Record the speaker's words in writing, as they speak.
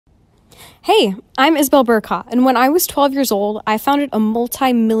Hey, I'm Isabel Bercaw, and when I was 12 years old, I founded a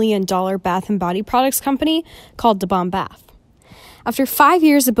multi-million-dollar bath and body products company called the Bomb Bath. After 5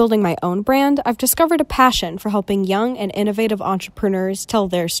 years of building my own brand, I've discovered a passion for helping young and innovative entrepreneurs tell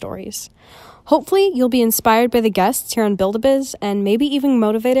their stories. Hopefully, you'll be inspired by the guests here on Build-A-Biz and maybe even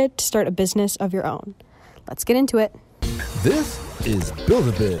motivated to start a business of your own. Let's get into it. This is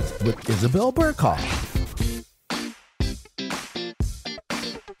Build-A-Biz with Isabel Bercaw.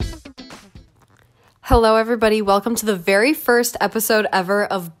 Hello, everybody. Welcome to the very first episode ever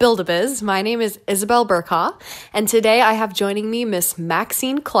of Build-A-Biz. My name is Isabel Bercaw, and today I have joining me Miss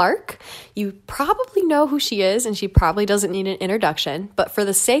Maxine Clark. You probably know who she is, and she probably doesn't need an introduction, but for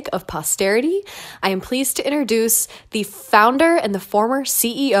the sake of posterity, I am pleased to introduce the founder and the former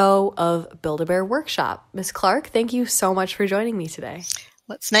CEO of Build-A-Bear Workshop. Miss Clark, thank you so much for joining me today.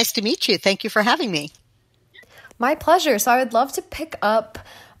 Well, it's nice to meet you. Thank you for having me. My pleasure. So I would love to pick up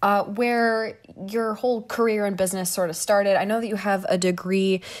where your whole career and business sort of started. I know that you have a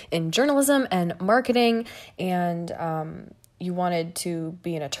degree in journalism and marketing, and you wanted to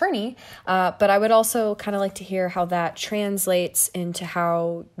be an attorney, but I would also kind of like to hear how that translates into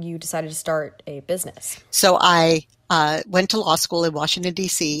how you decided to start a business. So I went to law school in Washington,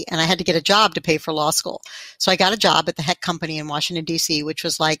 D.C., and I had to get a job to pay for law school. So I got a job at the Heck Company in Washington, D.C., which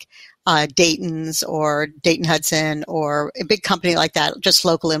was like Dayton's or Dayton Hudson or a big company like that, just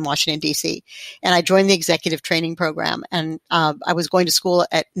local in Washington, D.C. And I joined the executive training program, and I was going to school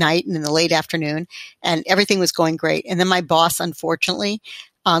at night and in the late afternoon, and everything was going great. And then my boss, unfortunately,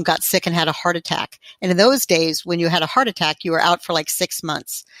 got sick and had a heart attack. And in those days, when you had a heart attack, you were out for like 6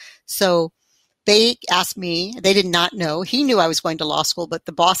 months. So they asked me, they did not know. He knew I was going to law school, but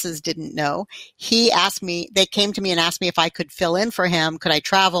the bosses didn't know. He asked me, they came to me and asked me if I could fill in for him. Could I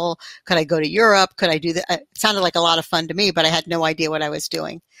travel? Could I go to Europe? Could I do that? It sounded like a lot of fun to me, but I had no idea what I was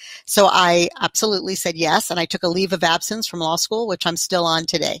doing. So I absolutely said yes. And I took a leave of absence from law school, which I'm still on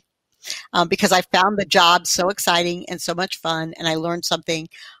today. Because I found the job so exciting and so much fun. And I learned something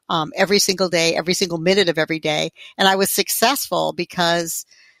every single day, every single minute of every day. And I was successful because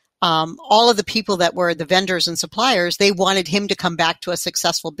all of the people that were the vendors and suppliers, they wanted him to come back to a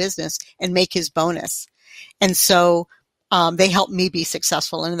successful business and make his bonus. And so they helped me be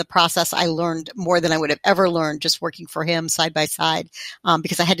successful. And in the process, I learned more than I would have ever learned just working for him side by side,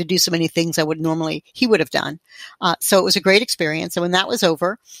 because I had to do so many things he would have done. So it was a great experience. And when that was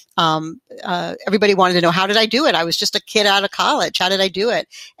over, everybody wanted to know, how did I do it? I was just a kid out of college. How did I do it?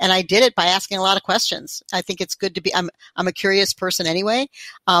 And I did it by asking a lot of questions. I think it's good to be, I'm a curious person anyway.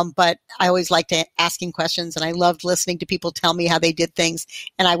 But I always liked asking questions, and I loved listening to people tell me how they did things,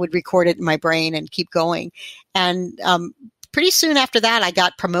 and I would record it in my brain and keep going. And pretty soon after that, I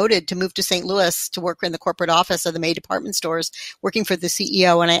got promoted to move to St. Louis to work in the corporate office of the May department stores, working for the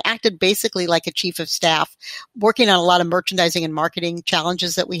CEO. And I acted basically like a chief of staff, working on a lot of merchandising and marketing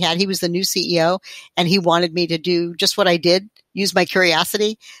challenges that we had. He was the new CEO, and he wanted me to do just what I did, use my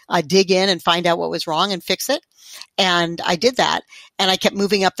curiosity, dig in and find out what was wrong and fix it. And I did that. And I kept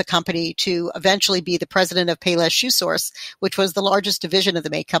moving up the company to eventually be the president of Payless Shoe Source, which was the largest division of the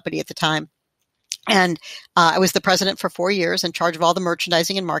May company at the time. And I was the president for 4 years, in charge of all the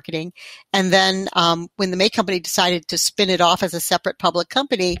merchandising and marketing. And then when the May company decided to spin it off as a separate public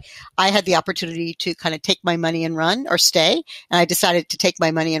company, I had the opportunity to kind of take my money and run, or stay. And I decided to take my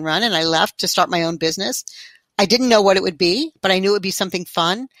money and run, and I left to start my own business. I didn't know what it would be, but I knew it would be something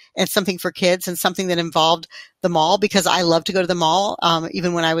fun and something for kids and something that involved the mall, because I loved to go to the mall,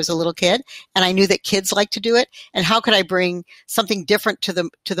 even when I was a little kid. And I knew that kids like to do it. And how could I bring something different to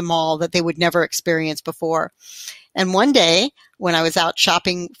the mall that they would never experience before? And one day when I was out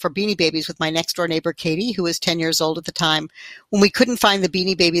shopping for Beanie Babies with my next door neighbor, Katie, who was 10 years old at the time, when we couldn't find the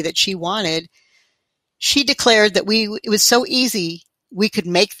Beanie Baby that she wanted, she declared that it was so easy we could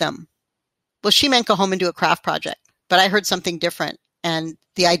make them. Well, she meant go home and do a craft project, but I heard something different. And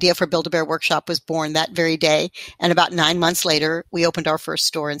the idea for Build-A-Bear Workshop was born that very day. And about 9 months later, we opened our first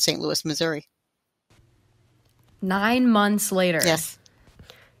store in St. Louis, Missouri. 9 months later. Yes.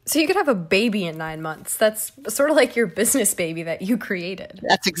 So you could have a baby in 9 months. That's sort of like your business baby that you created.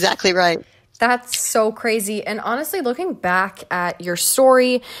 That's exactly right. That's so crazy. And honestly, looking back at your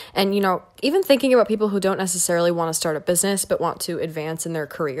story and, even thinking about people who don't necessarily want to start a business but want to advance in their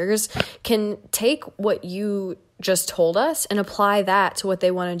careers can take what you just told us and apply that to what they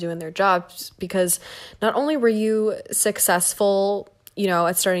want to do in their jobs. Because not only were you successful,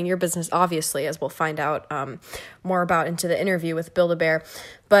 at starting your business, obviously, as we'll find out more about into the interview with Build-A-Bear,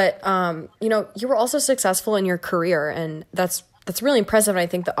 but, you were also successful in your career, and that's really impressive. And I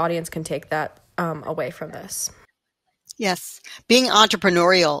think the audience can take that away from this. Yes. Being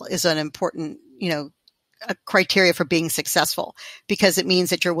entrepreneurial is an important, a criteria for being successful, because it means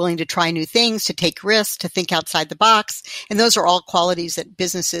that you're willing to try new things, to take risks, to think outside the box. And those are all qualities that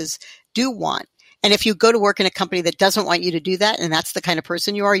businesses do want. And if you go to work in a company that doesn't want you to do that, and that's the kind of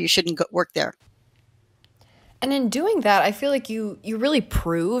person you are, you shouldn't work there. And in doing that, I feel like you really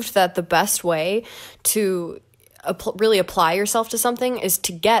proved that the best way to really apply yourself to something is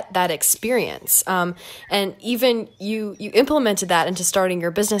to get that experience. And even you implemented that into starting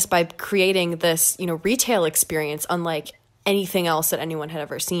your business by creating this, retail experience unlike anything else that anyone had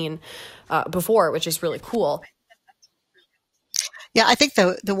ever seen before, which is really cool. Yeah, I think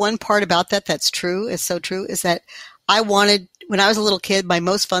the one part about that's true, is so true, is that when I was a little kid, my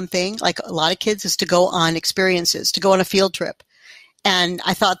most fun thing, like a lot of kids, is to go on experiences, to go on a field trip. And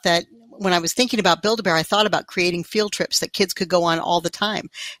I thought that when I was thinking about Build-A-Bear, I thought about creating field trips that kids could go on all the time.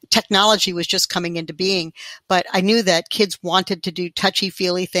 Technology was just coming into being, but I knew that kids wanted to do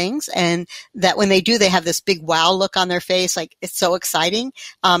touchy-feely things, and that when they do, they have this big wow look on their face, like it's so exciting.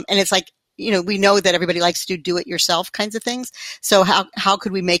 And it's like, we know that everybody likes to do it yourself kinds of things. So how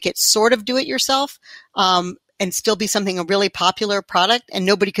could we make it sort of do it yourself? And still be a really popular product, and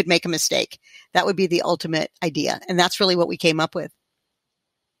nobody could make a mistake. That would be the ultimate idea. And that's really what we came up with.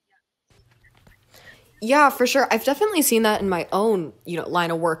 Yeah, for sure. I've definitely seen that in my own, line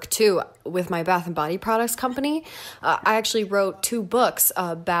of work too, with my bath and body products company. I actually wrote 2 books,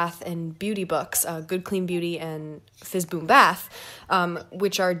 bath and beauty books, Good Clean Beauty and Fizz Boom Bath,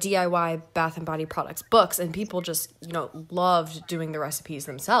 which are DIY bath and body products books. And people just, loved doing the recipes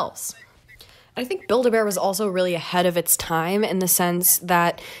themselves. I think Build-A-Bear was also really ahead of its time in the sense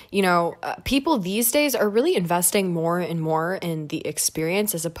that, people these days are really investing more and more in the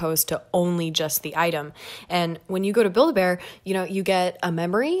experience as opposed to only just the item. And when you go to Build-A-Bear, you get a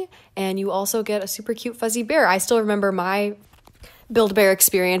memory and you also get a super cute fuzzy bear. I still remember my Build-A-Bear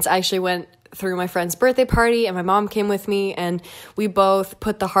experience. I actually went through my friend's birthday party and my mom came with me and we both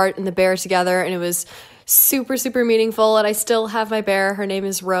put the heart and the bear together, and it was super, super meaningful. And I still have my bear. Her name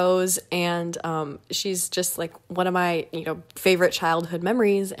is Rose, and she's just like one of my, favorite childhood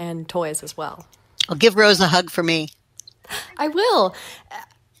memories and toys as well. I'll give Rose a hug for me. I will.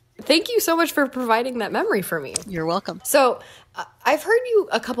 Thank you so much for providing that memory for me. You're welcome. So I've heard you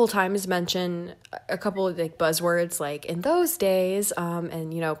a couple times mention a couple of buzzwords like in those days,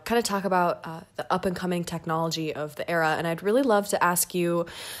 and kind of talk about the up and coming technology of the era. And I'd really love to ask you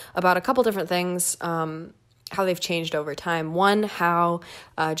about a couple different things, how they've changed over time. One, how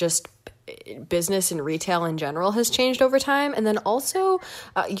just business and retail in general has changed over time, and then also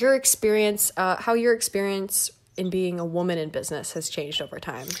your experience, how your experience in being a woman in business has changed over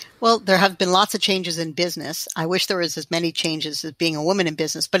time. Well, there have been lots of changes in business. I wish there was as many changes as being a woman in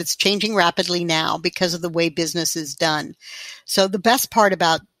business, but it's changing rapidly now because of the way business is done. So the best part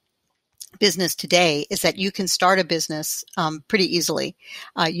about business today is that you can start a business pretty easily.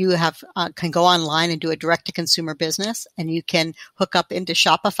 You can go online and do a direct-to-consumer business, and you can hook up into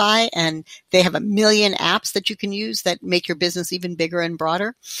Shopify, and they have a million apps that you can use that make your business even bigger and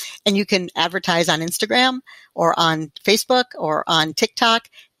broader. And you can advertise on Instagram or on Facebook or on TikTok,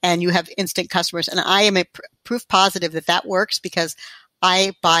 and you have instant customers. And I am a proof positive that works because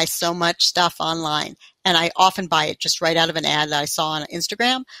I buy so much stuff online, and I often buy it just right out of an ad that I saw on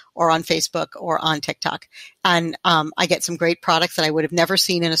Instagram or on Facebook or on TikTok. And I get some great products that I would have never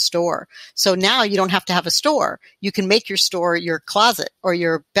seen in a store. So now you don't have to have a store. You can make your store your closet or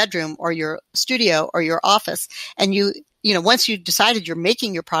your bedroom or your studio or your office. And once you decided you're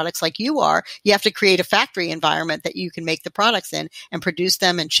making your products like you are, you have to create a factory environment that you can make the products in and produce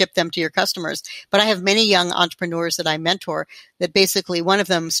them and ship them to your customers. But I have many young entrepreneurs that I mentor that basically one of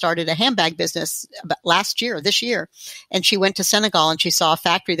them started a handbag business this year, and she went to Senegal and she saw a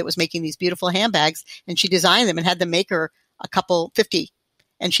factory that was making these beautiful handbags, and she designed them and had them make her 50.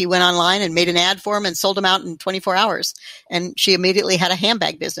 And she went online and made an ad for them and sold them out in 24 hours. And she immediately had a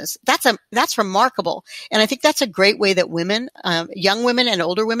handbag business. That's remarkable. And I think that's a great way that women, young women and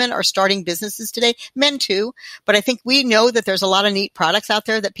older women, are starting businesses today. Men too. But I think we know that there's a lot of neat products out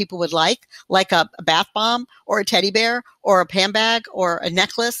there that people would like a bath bomb or a teddy bear or a handbag or a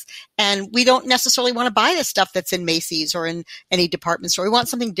necklace. And we don't necessarily want to buy the stuff that's in Macy's or in any department store. We want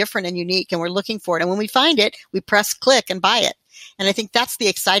something different and unique, and we're looking for it. And when we find it, we press click and buy it. And I think that's the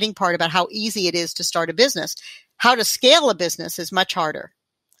exciting part about how easy it is to start a business. How to scale a business is much harder.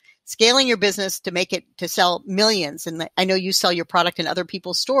 Scaling your business to make it to sell millions. And I know you sell your product in other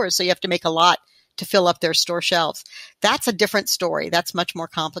people's stores, so you have to make a lot to fill up their store shelves. That's a different story. That's much more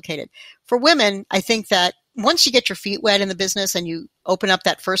complicated. For women, I think that once you get your feet wet in the business and you open up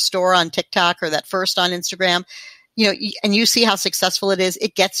that first store on TikTok or that first on Instagram, and you see how successful it is,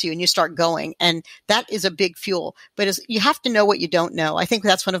 it gets you and you start going. And that is a big fuel. But you have to know what you don't know. I think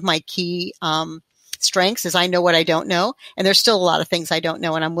that's one of my key strengths is I know what I don't know. And there's still a lot of things I don't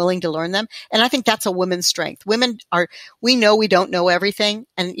know and I'm willing to learn them. And I think that's a woman's strength. We know we don't know everything.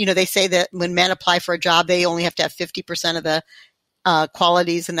 And, they say that when men apply for a job, they only have to have 50% of the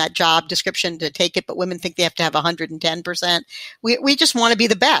qualities in that job description to take it, but women think they have to have 110%. We just want to be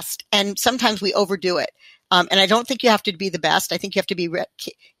the best. And sometimes we overdo it. And I don't think you have to be the best. I think you have to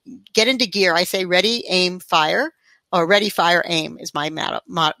get into gear. I say ready, aim, fire, or ready, fire, aim is my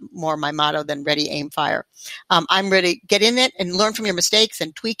more my motto than ready, aim, fire. I'm ready, get in it and learn from your mistakes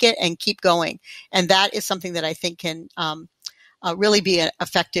and tweak it and keep going. And that is something that I think can, really be an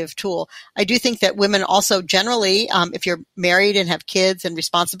effective tool. I do think that women also generally, if you're married and have kids and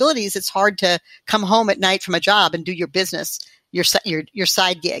responsibilities, it's hard to come home at night from a job and do your business, your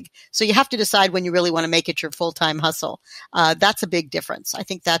side gig. So you have to decide when you really want to make it your full-time hustle. That's a big difference. I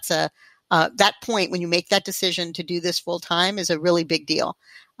think that's that point when you make that decision to do this full-time is a really big deal.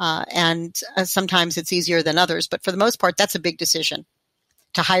 And sometimes it's easier than others, but for the most part, that's a big decision.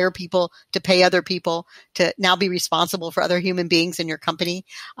 To hire people, to pay other people, to now be responsible for other human beings in your company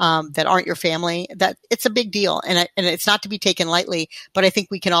that aren't your family. That it's a big deal, and it's not to be taken lightly. But I think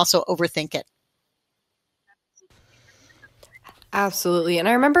we can also overthink it. Absolutely. And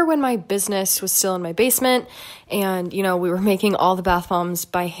I remember when my business was still in my basement and, we were making all the bath bombs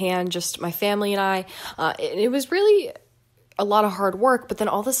by hand, just my family and I. It was really a lot of hard work, but then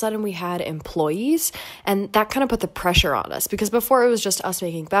all of a sudden we had employees and that kind of put the pressure on us because before it was just us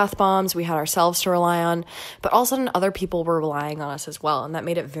making bath bombs, we had ourselves to rely on, but all of a sudden other people were relying on us as well, and that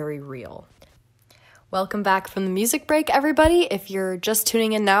made it very real. Welcome back from the music break, everybody. If you're just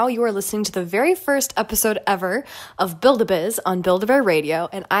tuning in now, you are listening to the very first episode ever of Build-A-Biz on Build-A-Bear Radio,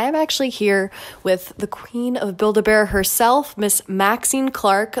 and I am actually here with the queen of Build-A-Bear herself, Miss Maxine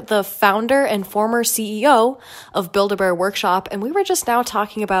Clark, the founder and former CEO of Build-A-Bear Workshop, and we were just now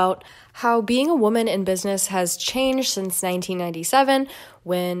talking about how being a woman in business has changed since 1997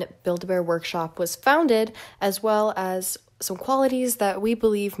 when Build-A-Bear Workshop was founded, as well as some qualities that we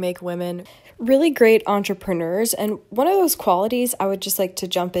believe make women really great entrepreneurs. And one of those qualities I would just like to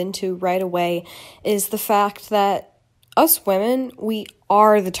jump into right away is the fact that us women, we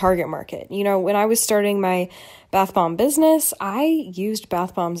are the target market. When I was starting my bath bomb business, I used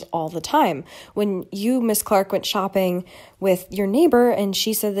bath bombs all the time. When you, Miss Clark, went shopping with your neighbor and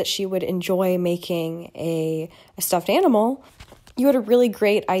she said that she would enjoy making a stuffed animal, you had a really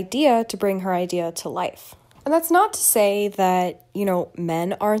great idea to bring her idea to life. And that's not to say that,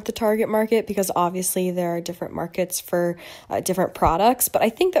 men aren't the target market, because obviously there are different markets for different products. But I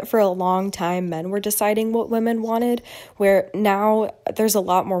think that for a long time, men were deciding what women wanted, where now there's a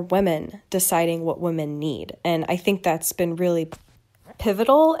lot more women deciding what women need. And I think that's been really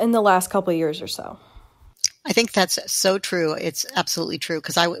pivotal in the last couple of years or so. I think that's so true. It's absolutely true.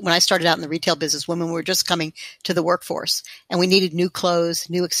 Because when I started out in the retail business, women were just coming to the workforce and we needed new clothes,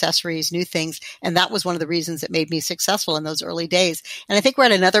 new accessories, new things. And that was one of the reasons that made me successful in those early days. And I think we're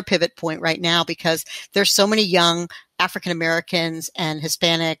at another pivot point right now because there's so many young African Americans and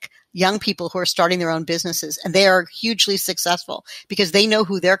Hispanic young people who are starting their own businesses, and they are hugely successful because they know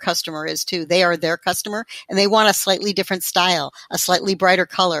who their customer is too. They are their customer and they want a slightly different style, a slightly brighter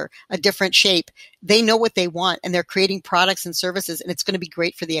color, a different shape. They know what they want and they're creating products and services, and it's going to be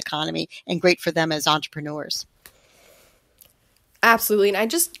great for the economy and great for them as entrepreneurs. Absolutely.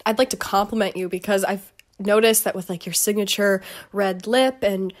 And I'd like to compliment you because I've noticed that with like your signature red lip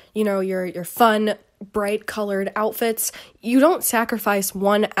and, your fun, bright colored outfits, you don't sacrifice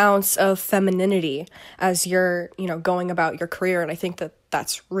 1 ounce of femininity as you're, going about your career. And I think that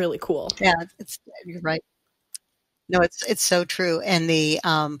that's really cool. Yeah, you're right. No, it's so true. And the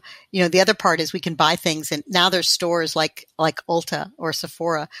other part is we can buy things, and now there's stores like Ulta or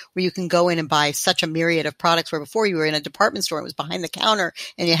Sephora where you can go in and buy such a myriad of products, where before you were in a department store, it was behind the counter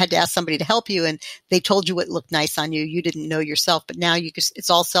and you had to ask somebody to help you and they told you what looked nice on you. You didn't know yourself, but now it's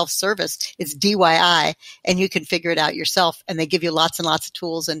all self-service. It's DIY and you can figure it out yourself, and they give you lots and lots of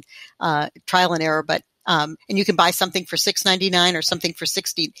tools and trial and error, but and you can buy something for $6.99 or something for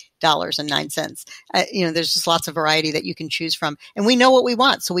 $60.09. There's just lots of variety that you can choose from. And we know what we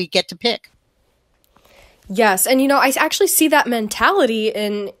want, so we get to pick. Yes. And, I actually see that mentality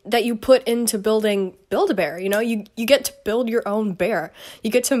in that you put into building Build-A-Bear. You get to build your own bear. You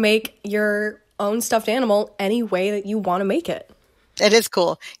get to make your own stuffed animal any way that you want to make it. It is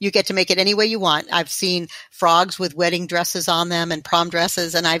cool. You get to make it any way you want. I've seen frogs with wedding dresses on them and prom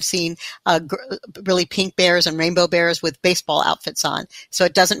dresses, and I've seen really pink bears and rainbow bears with baseball outfits on. So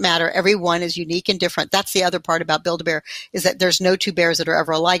it doesn't matter. Every one is unique and different. That's the other part about Build-A-Bear, is that there's no two bears that are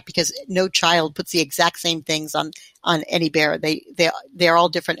ever alike, because no child puts the exact same things on any bear. They're all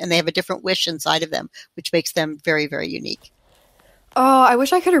different, and they have a different wish inside of them, which makes them very, very unique. Oh, I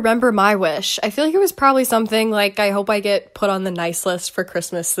wish I could remember my wish. I feel like it was probably something like, I hope I get put on the nice list for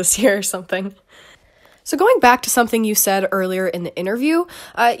Christmas this year or something. So going back to something you said earlier in the interview,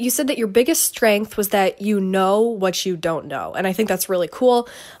 you said that your biggest strength was that you know what you don't know. And I think that's really cool.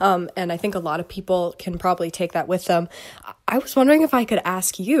 And I think a lot of people can probably take that with them. I was wondering if I could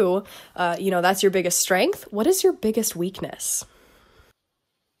ask you, that's your biggest strength. What is your biggest weakness?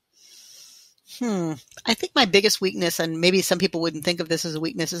 I think my biggest weakness, and maybe some people wouldn't think of this as a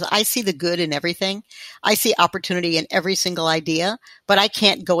weakness, is I see the good in everything. I see opportunity in every single idea, but I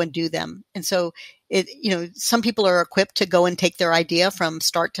can't go and do them. And so some people are equipped to go and take their idea from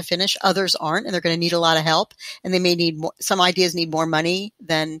start to finish. Others aren't, and they're going to need a lot of help. And they may need more, some ideas need more money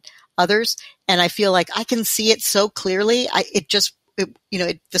than others. And I feel like I can see it so clearly. The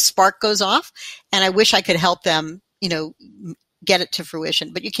spark goes off, and I wish I could help them, get it to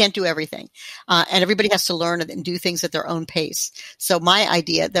fruition, but you can't do everything. And everybody has to learn and do things at their own pace. So my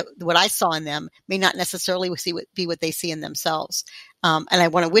idea, that what I saw in them may not necessarily be what they see in themselves. And I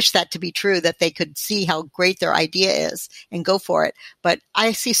want to wish that to be true, that they could see how great their idea is and go for it. But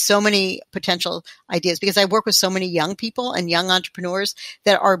I see so many potential ideas, because I work with so many young people and young entrepreneurs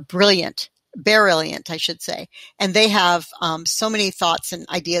that are brilliant, I should say. And they have so many thoughts and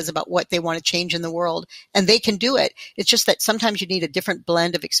ideas about what they want to change in the world, and they can do it. It's just that sometimes you need a different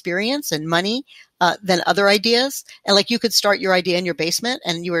blend of experience and money than other ideas. And like, you could start your idea in your basement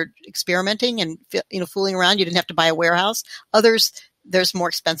and you were experimenting and, fooling around. You didn't have to buy a warehouse. Others, there's more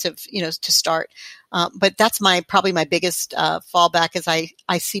expensive, to start. But that's probably my biggest fallback, is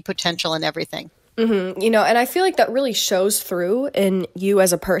I see potential in everything. Mm-hmm. And I feel like that really shows through in you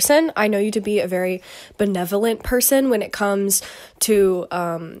as a person. I know you to be a very benevolent person when it comes to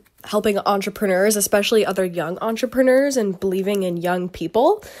helping entrepreneurs, especially other young entrepreneurs, and believing in young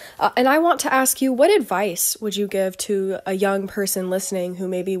people. And I want to ask you, what advice would you give to a young person listening who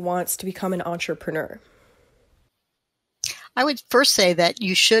maybe wants to become an entrepreneur? I would first say that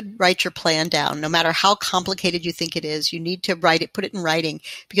you should write your plan down. No matter how complicated you think it is, you need to write it, put it in writing,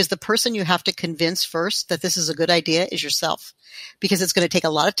 because the person you have to convince first that this is a good idea is yourself, because it's going to take a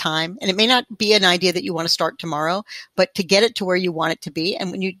lot of time, and it may not be an idea that you want to start tomorrow, but to get it to where you want it to be. And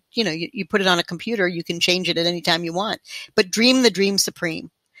when you put it on a computer, you can change it at any time you want, but dream the dream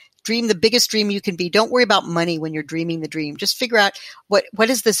supreme. Dream the biggest dream you can be. Don't worry about money when you're dreaming the dream. Just figure out what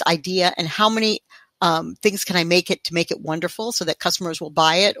is this idea, and how many things can I make it to make it wonderful so that customers will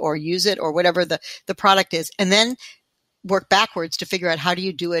buy it or use it or whatever the product is. And then work backwards to figure out how do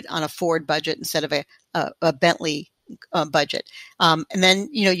you do it on a Ford budget instead of a Bentley budget. And then,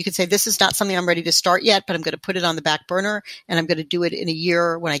 you can say, this is not something I'm ready to start yet, but I'm going to put it on the back burner, and I'm going to do it in a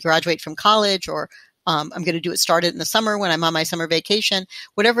year when I graduate from college, or I'm going to start it in the summer when I'm on my summer vacation,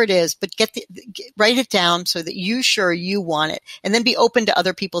 whatever it is, but write it down so that you want it, and then be open to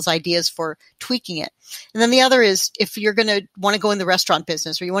other people's ideas for tweaking it. And then the other is, if you're going to want to go in the restaurant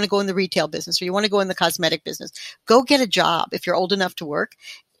business, or you want to go in the retail business, or you want to go in the cosmetic business, go get a job if you're old enough to work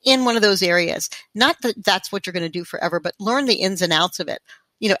in one of those areas. Not that that's what you're going to do forever, but learn the ins and outs of it.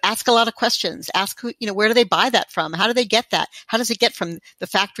 Ask a lot of questions. Ask who, where do they buy that from? How do they get that? How does it get from the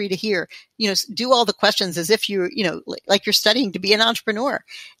factory to here? Do all the questions as if like you're studying to be an entrepreneur,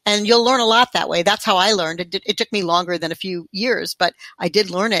 and you'll learn a lot that way. That's how I learned. It took me longer than a few years, but I did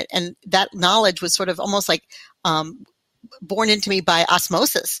learn it. And that knowledge was sort of almost like, born into me by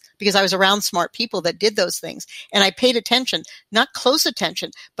osmosis, because I was around smart people that did those things. And I paid attention, not close attention,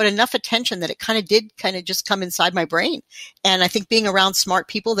 but enough attention that it kind of just come inside my brain. And I think being around smart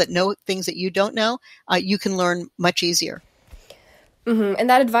people that know things that you don't know, you can learn much easier. Mm-hmm. And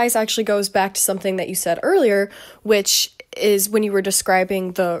that advice actually goes back to something that you said earlier, which is when you were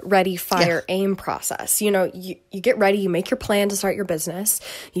describing the ready, fire, aim process. You get ready, you make your plan to start your business,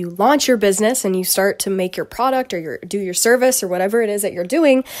 you launch your business, and you start to make your product or do your service or whatever it is that you're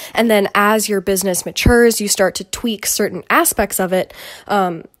doing. And then as your business matures, you start to tweak certain aspects of it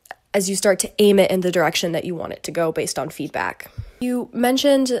as you start to aim it in the direction that you want it to go based on feedback. You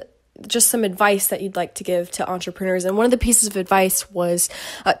mentioned just some advice that you'd like to give to entrepreneurs. And one of the pieces of advice was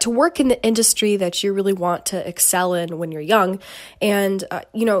to work in the industry that you really want to excel in when you're young. And,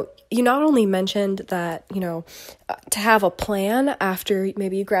 you not only mentioned that, to have a plan after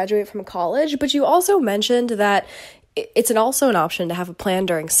maybe you graduate from college, but you also mentioned that it's also an option to have a plan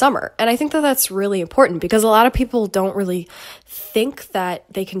during summer. And I think that that's really important because a lot of people don't really think that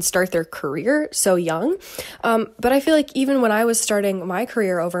they can start their career so young. But I feel like even when I was starting my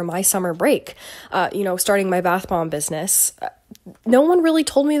career over my summer break, starting my bath bomb business, no one really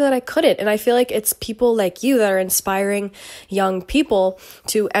told me that I couldn't. And I feel like it's people like you that are inspiring young people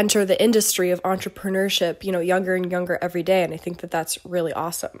to enter the industry of entrepreneurship, younger and younger every day. And I think that that's really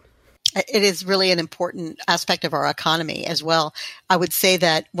awesome. It is really an important aspect of our economy as well. I would say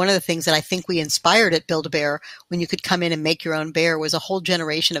that one of the things that I think we inspired at Build-A-Bear when you could come in and make your own bear was a whole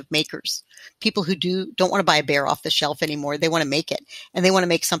generation of makers. People who don't want to buy a bear off the shelf anymore. They want to make it, and they want to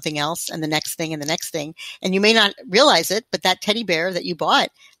make something else and the next thing and the next thing. And you may not realize it, but that teddy bear that you bought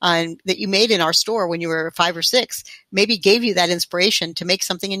that you made in our store when you were 5 or 6 maybe gave you that inspiration to make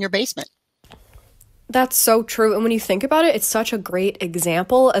something in your basement. That's so true. And when you think about it, it's such a great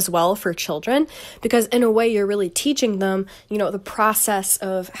example as well for children, because in a way you're really teaching them, the process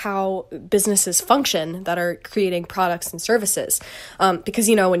of how businesses function that are creating products and services. Because,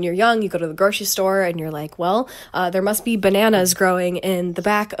 when you're young, you go to the grocery store and you're like, well, there must be bananas growing in the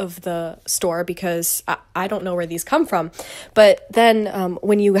back of the store because I don't know where these come from. But then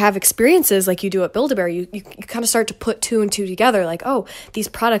when you have experiences like you do at Build-A-Bear, you kind of start to put 2 and 2 together, like, oh, these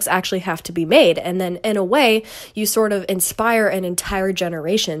products actually have to be made. And then in a way, you sort of inspire an entire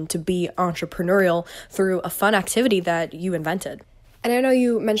generation to be entrepreneurial through a fun activity that you invented. And I know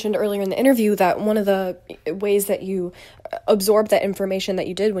you mentioned earlier in the interview that one of the ways that you absorbed that information that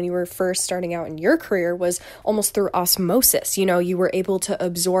you did when you were first starting out in your career was almost through osmosis. You were able to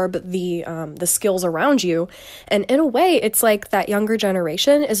absorb the skills around you. And in a way, it's like that younger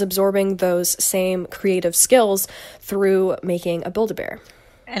generation is absorbing those same creative skills through making a Build-A-Bear.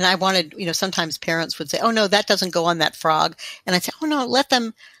 And I wanted, sometimes parents would say, oh, no, that doesn't go on that frog. And I'd say, oh, no, let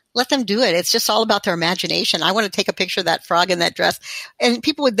them do it. It's just all about their imagination. I want to take a picture of that frog in that dress. And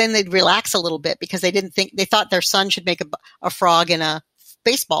people they'd relax a little bit because they thought their son should make a frog in a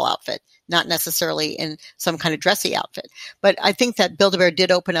baseball outfit, not necessarily in some kind of dressy outfit. But I think that Build-A-Bear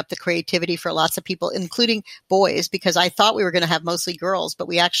did open up the creativity for lots of people, including boys, because I thought we were going to have mostly girls, but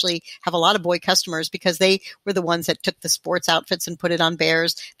we actually have a lot of boy customers because they were the ones that took the sports outfits and put it on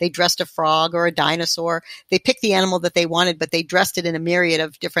bears. They dressed a frog or a dinosaur. They picked the animal that they wanted, but they dressed it in a myriad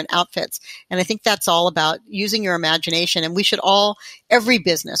of different outfits. And I think that's all about using your imagination. And we should every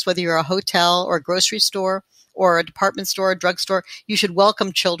business, whether you're a hotel or a grocery store, or a department store, a drugstore, you should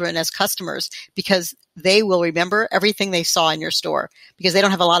welcome children as customers because they will remember everything they saw in your store because they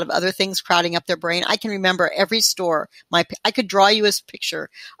don't have a lot of other things crowding up their brain. I can remember every store. I could draw you a picture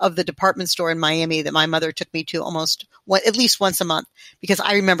of the department store in Miami that my mother took me to at least once a month because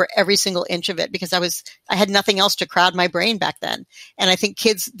I remember every single inch of it because I had nothing else to crowd my brain back then. And I think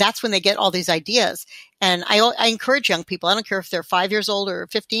kids, that's when they get all these ideas. And I encourage young people, I don't care if they're 5 years old or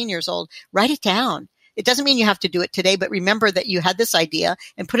 15 years old, write it down. It doesn't mean you have to do it today, but remember that you had this idea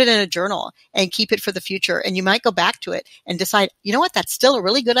and put it in a journal and keep it for the future. And you might go back to it and decide, you know what, that's still a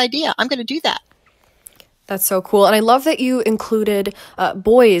really good idea. I'm going to do that. That's so cool. And I love that you included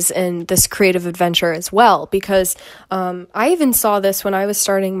boys in this creative adventure as well, because I even saw this when I was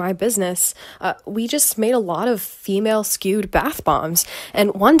starting my business. We just made a lot of female skewed bath bombs.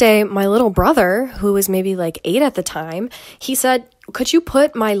 And one day my little brother, who was maybe like 8 at the time, he said, could you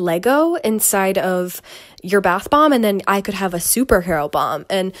put my Lego inside of your bath bomb and then I could have a superhero bomb?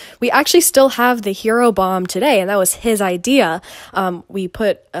 And we actually still have the hero bomb today, and that was his idea. We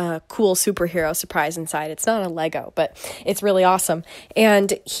put a cool superhero surprise inside. It's not a Lego, but it's really awesome.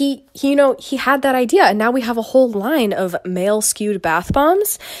 And he had that idea, and now we have a whole line of male skewed bath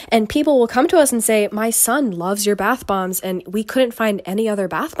bombs, and people will come to us and say, my son loves your bath bombs, and we couldn't find any other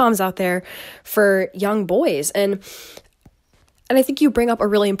bath bombs out there for young boys. And I think you bring up a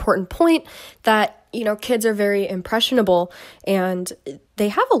really important point that, kids are very impressionable and they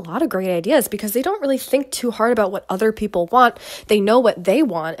have a lot of great ideas because they don't really think too hard about what other people want. They know what they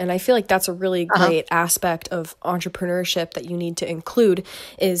want. And I feel like that's a really great aspect of entrepreneurship that you need to include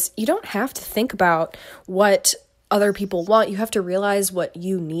is you don't have to think about what other people want. You have to realize what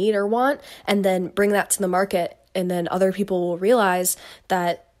you need or want and then bring that to the market. And then other people will realize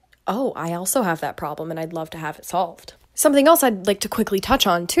that, oh, I also have that problem and I'd love to have it solved. Something else I'd like to quickly touch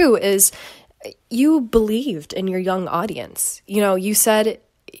on too is you believed in your young audience. You said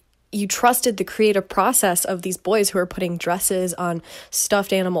you trusted the creative process of these boys who are putting dresses on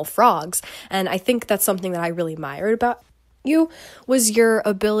stuffed animal frogs. And I think that's something that I really admired about you was your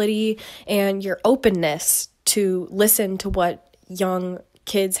ability and your openness to listen to what young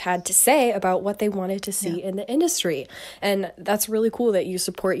kids had to say about what they wanted to see in the industry. And that's really cool that you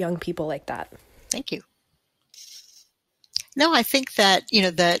support young people like that. Thank you. No, I think that,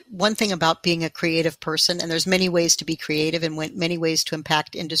 that one thing about being a creative person, and there's many ways to be creative and many ways to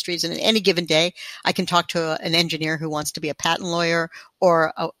impact industries. And any given day, I can talk to an engineer who wants to be a patent lawyer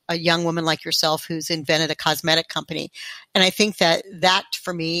or a young woman like yourself who's invented a cosmetic company. And I think that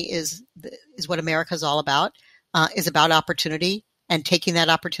for me is what America's all about, is about opportunity and taking that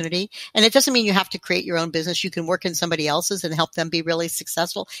opportunity. And it doesn't mean you have to create your own business. You can work in somebody else's and help them be really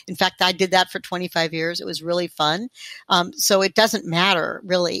successful. In fact, I did that for 25 years. It was really fun. So it doesn't matter,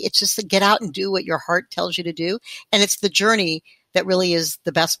 really. It's just to get out and do what your heart tells you to do. And it's the journey that really is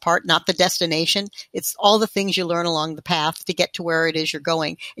the best part, not the destination. It's all the things you learn along the path to get to where it is you're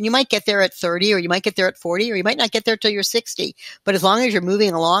going. And you might get there at 30, or you might get there at 40, or you might not get there till you're 60. But as long as you're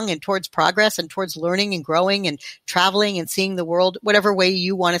moving along and towards progress and towards learning and growing and traveling and seeing the world, whatever way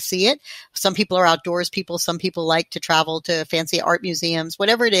you want to see it. Some people are outdoors people. Some people like to travel to fancy art museums,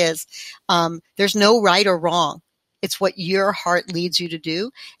 whatever it is. There's no right or wrong. It's what your heart leads you to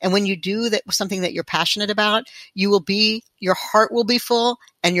do. And when you do something that you're passionate about, your heart will be full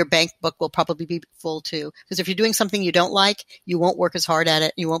and your bank book will probably be full too. Because if you're doing something you don't like, you won't work as hard at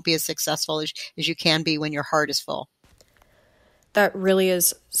it. You won't be as successful as you can be when your heart is full. That really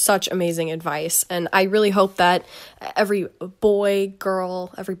is such amazing advice. And I really hope that every boy,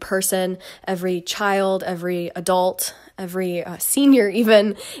 girl, every person, every child, every adult, every senior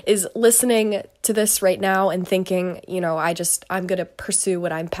even is listening to this right now and thinking, I'm going to pursue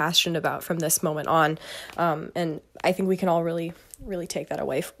what I'm passionate about from this moment on. And I think we can all really take that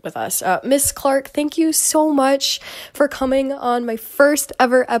away with us. Miss Clark, thank you so much for coming on my first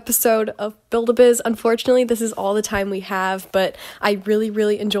ever episode of Build-A-Biz. Unfortunately, this is all the time we have, but I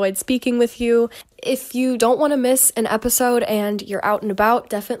really enjoyed speaking with you. If you don't want to miss an episode and you're out and about,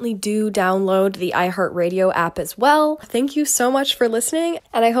 definitely do download the iHeartRadio app as well. Thank you so much for listening,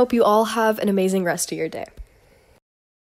 and I hope you all have an amazing rest of your day.